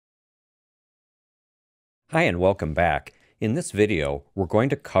Hi and welcome back. In this video, we're going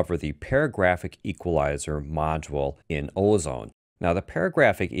to cover the paragraphic equalizer module in Ozone. Now, the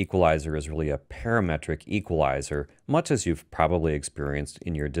paragraphic equalizer is really a parametric equalizer, much as you've probably experienced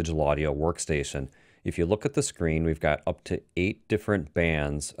in your digital audio workstation. If you look at the screen, we've got up to 8 different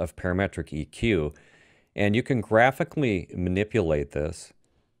bands of parametric EQ, and you can graphically manipulate this.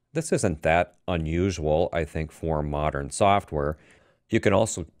 This isn't that unusual, I think, for modern software. You can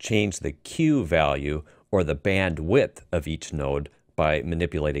also change the Q value or the band width of each node by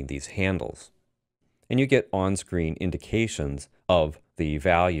manipulating these handles. And you get on-screen indications of the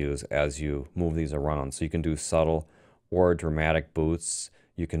values as you move these around. So you can do subtle or dramatic boosts,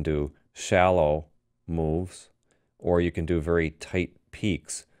 you can do shallow moves, or you can do very tight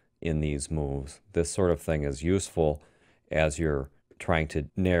peaks in these moves. This sort of thing is useful as you're trying to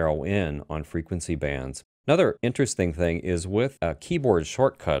narrow in on frequency bands. Another interesting thing is with a keyboard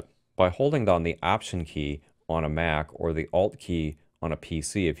shortcut, by holding down the Option key on a Mac or the Alt key on a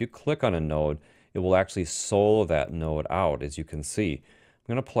PC, if you click on a node, it will actually solo that node out, as you can see.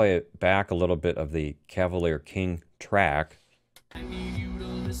 I'm going to play it back a little bit of the Cavalier King track. I need you to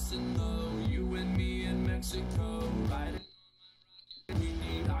listen though, you and me in Mexico, right? We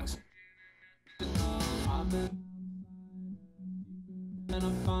need oxygen.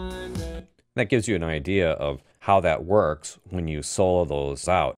 That gives you an idea of how that works when you solo those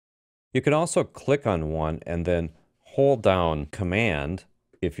out. You can also click on one and then hold down Command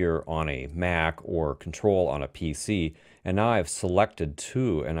if you're on a Mac or Control on a PC. And now I've selected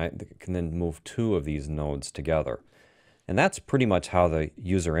two, and I can then move two of these nodes together. And that's pretty much how the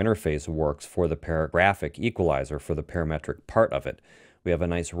user interface works for the paragraphic equalizer, for the parametric part of it. We have a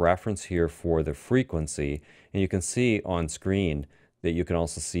nice reference here for the frequency, and you can see on screen that you can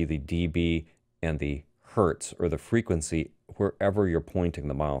also see the dB and the hertz, or the frequency, wherever you're pointing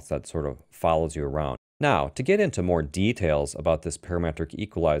the mouse. That sort of follows you around. Now, to get into more details about this parametric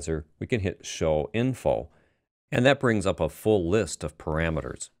equalizer, we can hit Show Info, and that brings up a full list of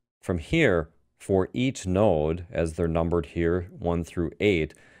parameters. From here, for each node, as they're numbered here, 1 through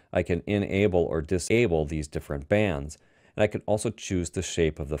 8, I can enable or disable these different bands. And I can also choose the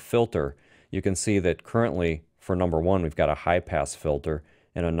shape of the filter. You can see that currently, for number 1, we've got a high-pass filter,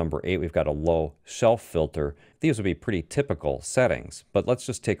 and on number 8, we've got a low shelf filter. These would be pretty typical settings, but let's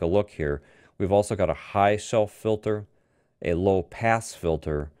just take a look here. We've also got a high shelf filter, a low pass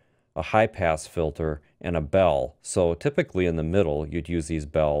filter, a high pass filter, and a bell. So typically in the middle, you'd use these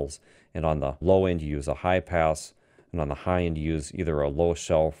bells, and on the low end, you use a high pass, and on the high end, you use either a low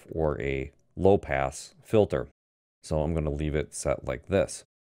shelf or a low pass filter. So I'm going to leave it set like this.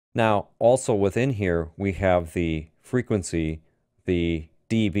 Now, also within here, we have the frequency, the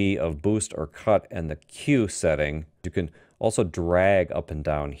dB of boost or cut, and the Q setting. You can also drag up and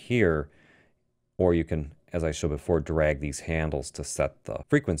down here, or you can, as I showed before, drag these handles to set the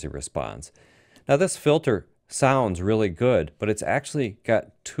frequency response. Now this filter sounds really good, but it's actually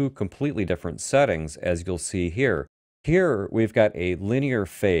got two completely different settings, as you'll see here. Here we've got a linear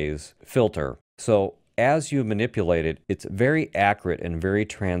phase filter. So as you manipulate it, it's very accurate and very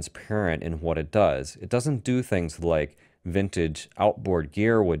transparent in what it does. It doesn't do things like vintage outboard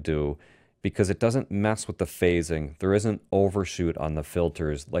gear would do, because it doesn't mess with the phasing. There isn't overshoot on the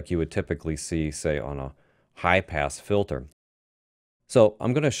filters like you would typically see, say, on a high-pass filter. So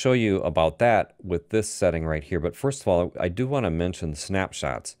I'm going to show you about that with this setting right here. But first of all, I do want to mention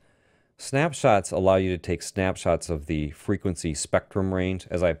snapshots. Snapshots allow you to take snapshots of the frequency spectrum range.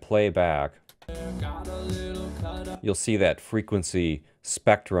 As I play back, you'll see that frequency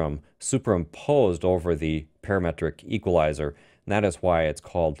spectrum superimposed over the parametric equalizer, and that is why it's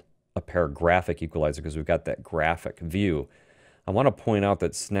called a paragraphic equalizer, because we've got that graphic view. I want to point out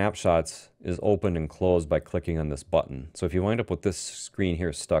that snapshots is open and closed by clicking on this button. So if you wind up with this screen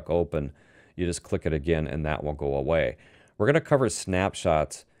here stuck open, you just click it again and that will go away. We're going to cover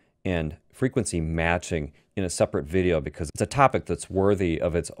snapshots and frequency matching in a separate video because it's a topic that's worthy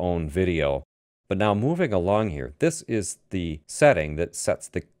of its own video. But now moving along here, this is the setting that sets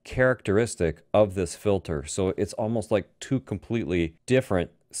the characteristic of this filter. So it's almost like two completely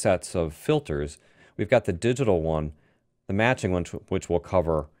different sets of filters. We've got the digital one, the matching one, which we'll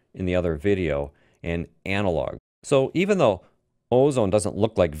cover in the other video, and analog. So even though Ozone doesn't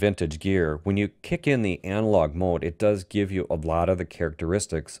look like vintage gear, when you kick in the analog mode, it does give you a lot of the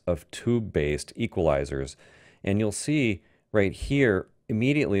characteristics of tube-based equalizers. And you'll see right here,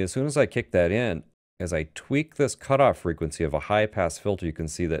 immediately, as soon as I kick that in, as I tweak this cutoff frequency of a high-pass filter, you can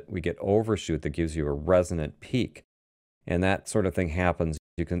see that we get overshoot that gives you a resonant peak. And that sort of thing happens.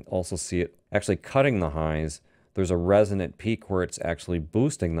 You can also see it actually cutting the highs there's a resonant peak where it's actually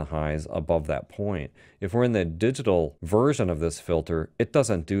boosting the highs above that point. If we're in the digital version of this filter, it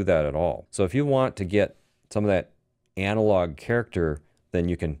doesn't do that at all. So if you want to get some of that analog character, then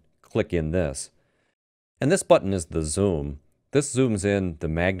you can click in this. And this button is the zoom. This zooms in the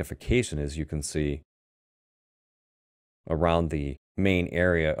magnification, as you can see, around the main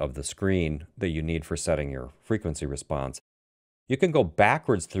area of the screen that you need for setting your frequency response. You can go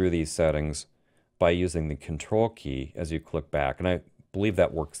backwards through these settings by using the control key as you click back, and I believe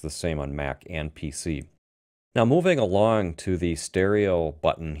that works the same on Mac and PC. Now moving along to the stereo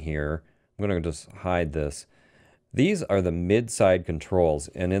button here, I'm going to just hide this. These are the mid-side controls,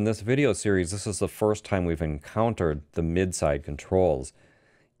 and in this video series, this is the first time we've encountered the mid-side controls.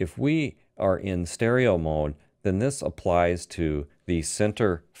 If we are in stereo mode, then this applies to the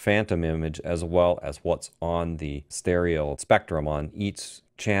center phantom image as well as what's on the stereo spectrum on each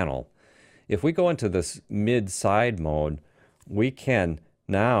channel. If we go into this mid-side mode, we can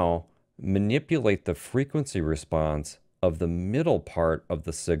now manipulate the frequency response of the middle part of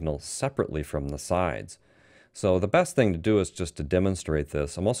the signal separately from the sides. So the best thing to do is just to demonstrate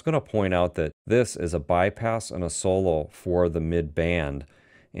this. I'm also going to point out that this is a bypass and a solo for the mid-band.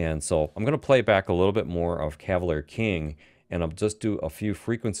 And so I'm going to play back a little bit more of Cavalier King, and I'll just do a few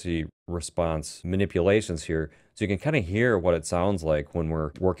frequency response manipulations here so you can kind of hear what it sounds like when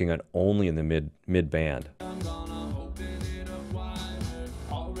we're working on only in the mid-band.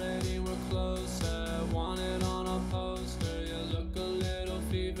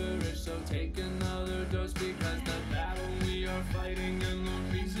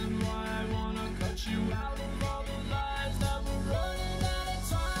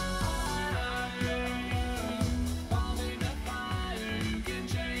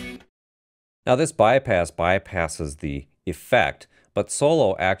 Now this bypass bypasses the effect, but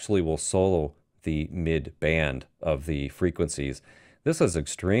solo actually will solo the mid-band of the frequencies. This is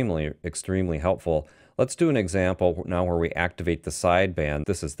extremely helpful. Let's do an example now where we activate the sideband.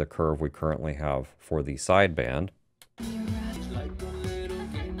 This is the curve we currently have for the sideband.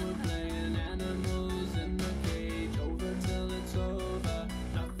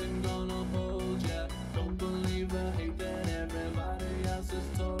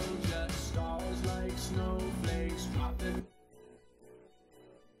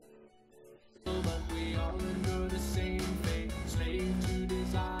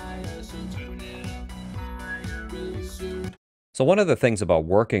 So one of the things about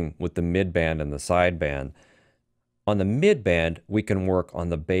working with the midband and the sideband, on the midband we can work on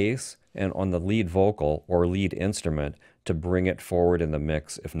the bass and on the lead vocal or lead instrument to bring it forward in the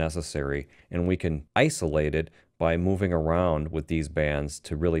mix if necessary, and we can isolate it by moving around with these bands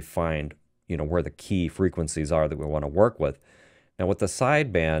to really find, where the key frequencies are that we want to work with. Now with the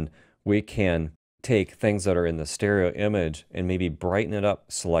sideband, we can take things that are in the stereo image and maybe brighten it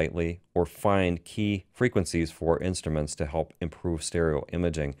up slightly or find key frequencies for instruments to help improve stereo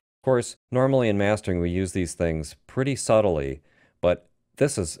imaging. Of course, normally in mastering we use these things pretty subtly, but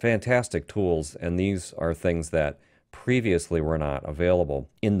this is fantastic tools, and these are things that previously were not available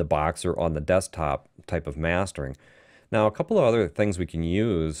in the box or on the desktop type of mastering. Now a couple of other things we can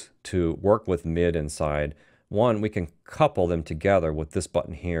use to work with mid and side. One, we can couple them together with this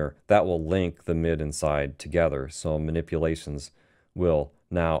button here. That will link the mid and side together, so manipulations will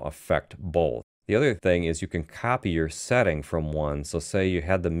now affect both. The other thing is you can copy your setting from one. So say you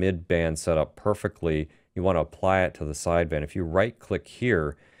had the mid band set up perfectly, you want to apply it to the sideband. If you right click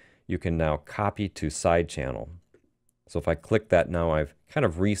here, you can now copy to side channel. So if I click that now, I've kind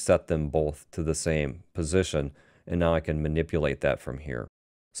of reset them both to the same position, and now I can manipulate that from here.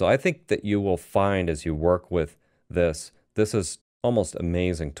 So I think that you will find as you work with this is almost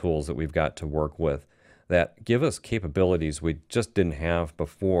amazing tools that we've got to work with that give us capabilities we just didn't have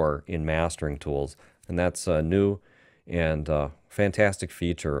before in mastering tools. And that's a new and fantastic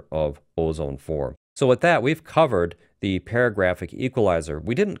feature of Ozone 4. So with that, we've covered the paragraphic equalizer.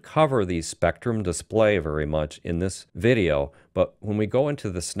 We didn't cover the spectrum display very much in this video, but when we go into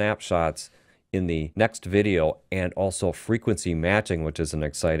the snapshots in the next video, and also frequency matching, which is an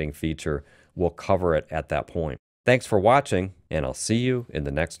exciting feature, we'll cover it at that point. Thanks for watching, and I'll see you in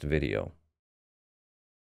the next video.